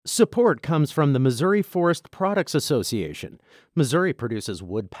Support comes from the Missouri Forest Products Association. Missouri produces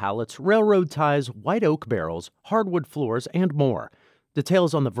wood pallets, railroad ties, white oak barrels, hardwood floors, and more.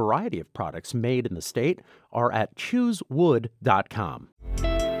 Details on the variety of products made in the state are at choosewood.com.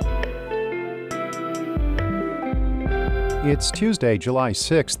 It's Tuesday, July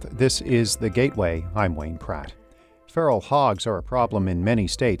 6th. This is The Gateway. I'm Wayne Pratt. Feral hogs are a problem in many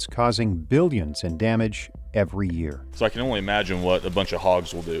states, causing billions in damage every year. So I can only imagine what a bunch of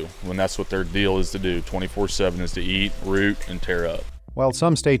hogs will do when that's what their deal is to do. 24/7 is to eat, root, and tear up. While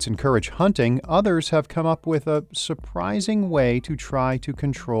some states encourage hunting, others have come up with a surprising way to try to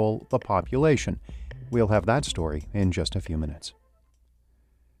control the population. We'll have that story in just a few minutes.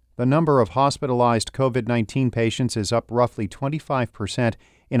 The number of hospitalized COVID-19 patients is up roughly 25%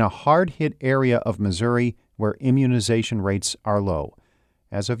 in a hard-hit area of Missouri where immunization rates are low.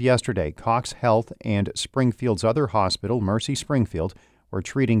 As of yesterday, Cox Health and Springfield's other hospital, Mercy Springfield, were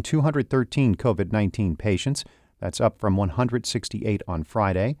treating 213 COVID-19 patients. That's up from 168 on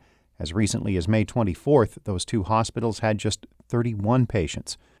Friday. As recently as May 24th, those two hospitals had just 31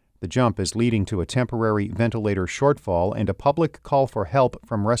 patients. The jump is leading to a temporary ventilator shortfall and a public call for help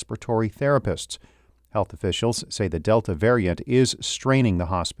from respiratory therapists. Health officials say the Delta variant is straining the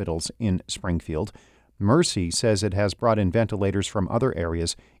hospitals in Springfield. Mercy says it has brought in ventilators from other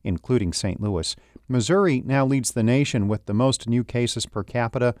areas, including St. Louis. Missouri now leads the nation with the most new cases per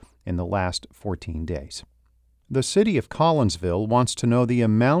capita in the last 14 days. The city of Collinsville wants to know the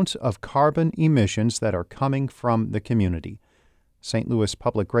amount of carbon emissions that are coming from the community. St. Louis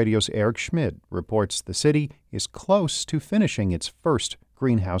Public Radio's Eric Schmid reports the city is close to finishing its first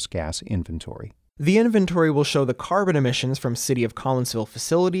greenhouse gas inventory. The inventory will show the carbon emissions from City of Collinsville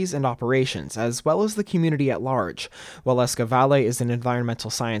facilities and operations, as well as the community at large. Waleska Valle is an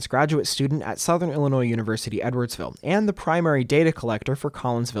environmental science graduate student at Southern Illinois University Edwardsville and the primary data collector for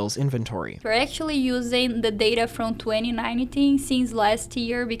Collinsville's inventory. We're actually using the data from 2019 since last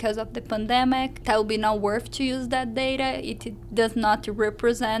year because of the pandemic. That will be not worth to use that data. It does not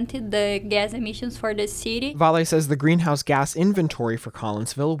represent the gas emissions for the city. Valle says the greenhouse gas inventory for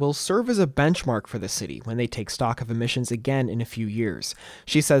Collinsville will serve as a benchmark for the city when they take stock of emissions again in a few years.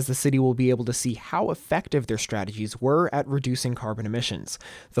 She says the city will be able to see how effective their strategies were at reducing carbon emissions.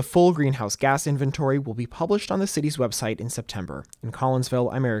 The full greenhouse gas inventory will be published on the city's website in September. In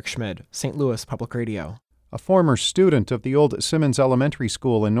Collinsville, I'm Eric Schmid, St. Louis Public Radio. A former student of the old Simmons Elementary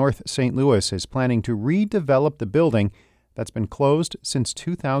School in North St. Louis is planning to redevelop the building that's been closed since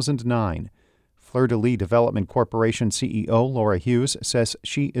 2009. Fleur-de-Lis Development Corporation CEO Laura Hughes says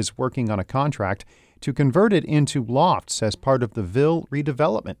she is working on a contract to convert it into lofts as part of the Ville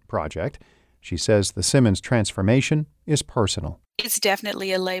redevelopment project. She says the Simmons transformation is personal. It's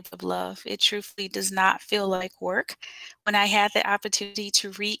definitely a labor of love. It truthfully does not feel like work. When I had the opportunity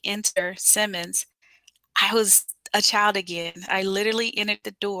to re-enter Simmons, I was a child again. I literally entered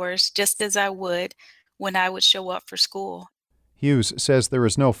the doors just as I would when I would show up for school. Hughes says there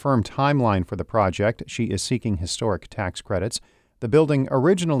is no firm timeline for the project. She is seeking historic tax credits. The building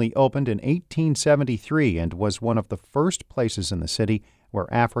originally opened in 1873 and was one of the first places in the city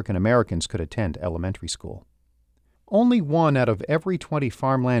where African Americans could attend elementary school. Only 1 out of every 20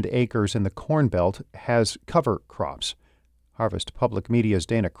 farmland acres in the Corn Belt has cover crops. Harvest Public Media's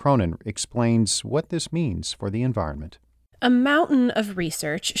Dana Cronin explains what this means for the environment. A mountain of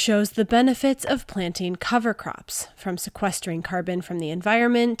research shows the benefits of planting cover crops, from sequestering carbon from the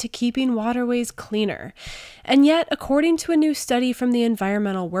environment to keeping waterways cleaner. And yet, according to a new study from the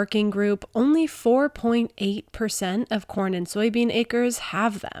Environmental Working Group, only 4.8% of corn and soybean acres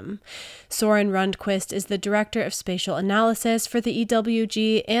have them. Soren Rundquist is the Director of Spatial Analysis for the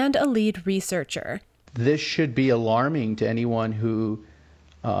EWG and a lead researcher. This should be alarming to anyone who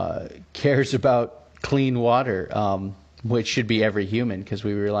cares about clean water. Which should be every human because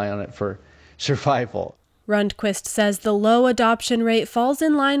we rely on it for survival. Rundquist says the low adoption rate falls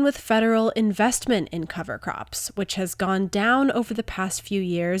in line with federal investment in cover crops, which has gone down over the past few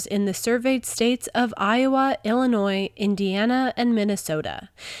years in the surveyed states of Iowa, Illinois, Indiana, and Minnesota.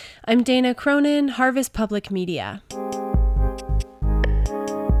 I'm Dana Cronin, Harvest Public Media.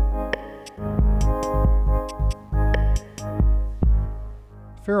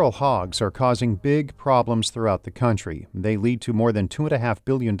 Feral hogs are causing big problems throughout the country. They lead to more than $2.5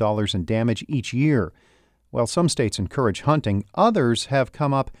 billion in damage each year. While some states encourage hunting, others have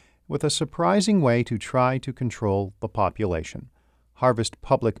come up with a surprising way to try to control the population. Harvest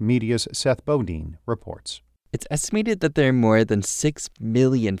Public Media's Seth Bodine reports. It's estimated that there are more than 6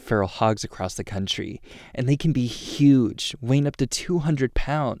 million feral hogs across the country, and they can be huge, weighing up to 200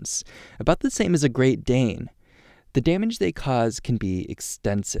 pounds, about the same as a Great Dane. The damage they cause can be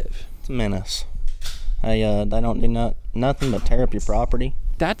extensive. It's a menace. They don't do nothing but tear up your property.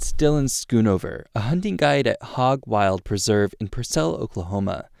 That's Dylan Schoonover, a hunting guide at Hog Wild Preserve in Purcell,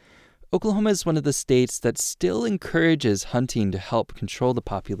 Oklahoma. Oklahoma is one of the states that still encourages hunting to help control the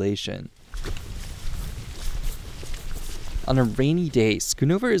population. On a rainy day,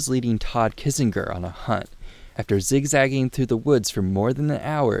 Schoonover is leading Todd Kissinger on a hunt. After zigzagging through the woods for more than an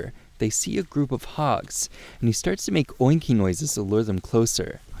hour, they see a group of hogs, and he starts to make oinking noises to lure them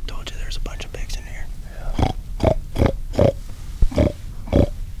closer. I told you there's a bunch of pigs in here.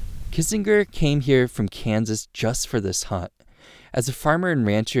 Kissinger came here from Kansas just for this hunt. As a farmer and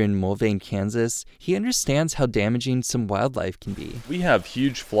rancher in Mulvane, Kansas, he understands how damaging some wildlife can be. We have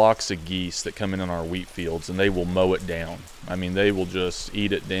huge flocks of geese that come in on our wheat fields, and they will mow it down. I mean, they will just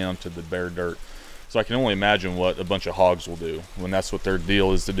eat it down to the bare dirt. So I can only imagine what a bunch of hogs will do when that's what their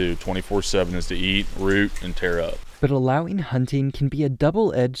deal is to do 24/7, is to eat, root, and tear up. But allowing hunting can be a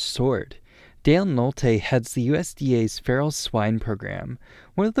double-edged sword. Dale Nolte heads the USDA's feral swine program.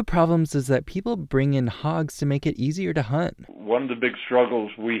 One of the problems is that people bring in hogs to make it easier to hunt. One of the big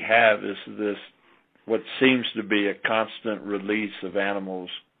struggles we have is this, what seems to be a constant release of animals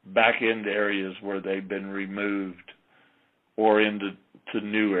back into areas where they've been removed or into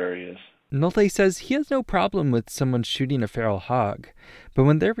new areas. Nolte says he has no problem with someone shooting a feral hog, but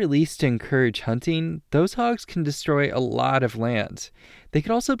when they're released to encourage hunting, those hogs can destroy a lot of land. They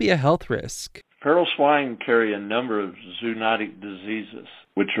could also be a health risk. Feral swine carry a number of zoonotic diseases,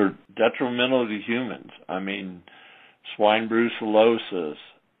 which are detrimental to humans. I mean, swine brucellosis,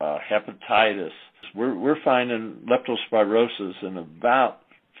 hepatitis. We're finding leptospirosis in about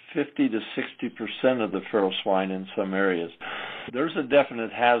 50 to 60% of the feral swine in some areas. There's a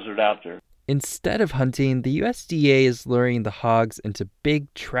definite hazard out there. Instead of hunting, the USDA is luring the hogs into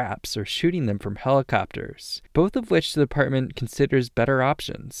big traps or shooting them from helicopters, both of which the department considers better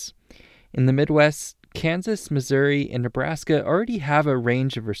options. In the Midwest, Kansas, Missouri, and Nebraska already have a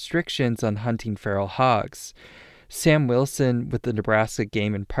range of restrictions on hunting feral hogs. Sam Wilson with the Nebraska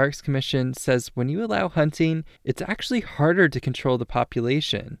Game and Parks Commission says when you allow hunting, it's actually harder to control the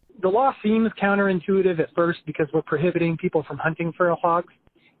population. The law seems counterintuitive at first because we're prohibiting people from hunting feral hogs.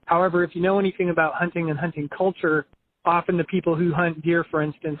 However, if you know anything about hunting and hunting culture, often the people who hunt deer, for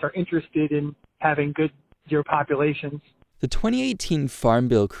instance, are interested in having good deer populations. The 2018 Farm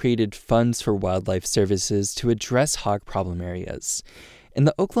Bill created funds for wildlife services to address hog problem areas. And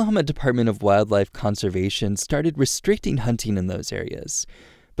the Oklahoma Department of Wildlife Conservation started restricting hunting in those areas.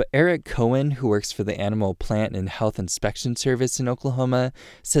 But Eric Cohen, who works for the Animal Plant and Health Inspection Service in Oklahoma,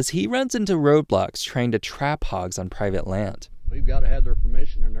 says he runs into roadblocks trying to trap hogs on private land. We've got to have their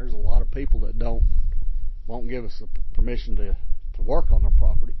permission, and there's a lot of people that won't give us the permission to work on their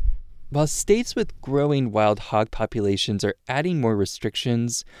property. While states with growing wild hog populations are adding more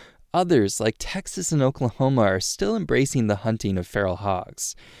restrictions, others, like Texas and Oklahoma, are still embracing the hunting of feral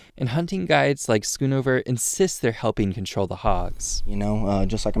hogs. And hunting guides like Schoonover insist they're helping control the hogs. You know,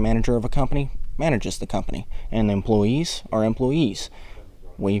 just like a manager of a company manages the company, and the employees are employees.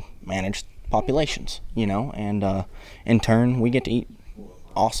 We manage populations, and in turn, we get to eat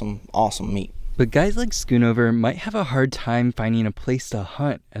awesome meat. But guys like Schoonover might have a hard time finding a place to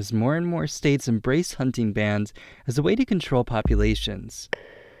hunt as more and more states embrace hunting bans as a way to control populations.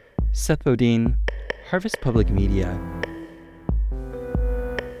 Seth Bodine, Harvest Public Media.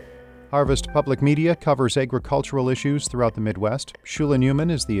 Harvest Public Media covers agricultural issues throughout the Midwest. Shula Newman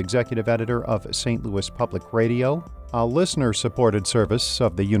is the executive editor of St. Louis Public Radio, a listener-supported service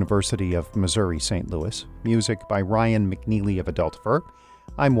of the University of Missouri-St. Louis. Music by Ryan McNeely of Adultifer.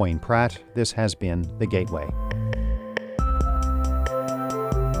 I'm Wayne Pratt. This has been The Gateway.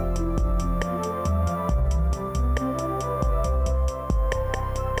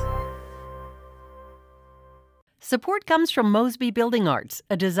 Support comes from Mosby Building Arts,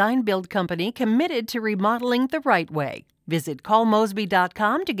 a design-build company committed to remodeling the right way. Visit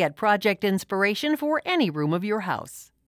callmosby.com to get project inspiration for any room of your house.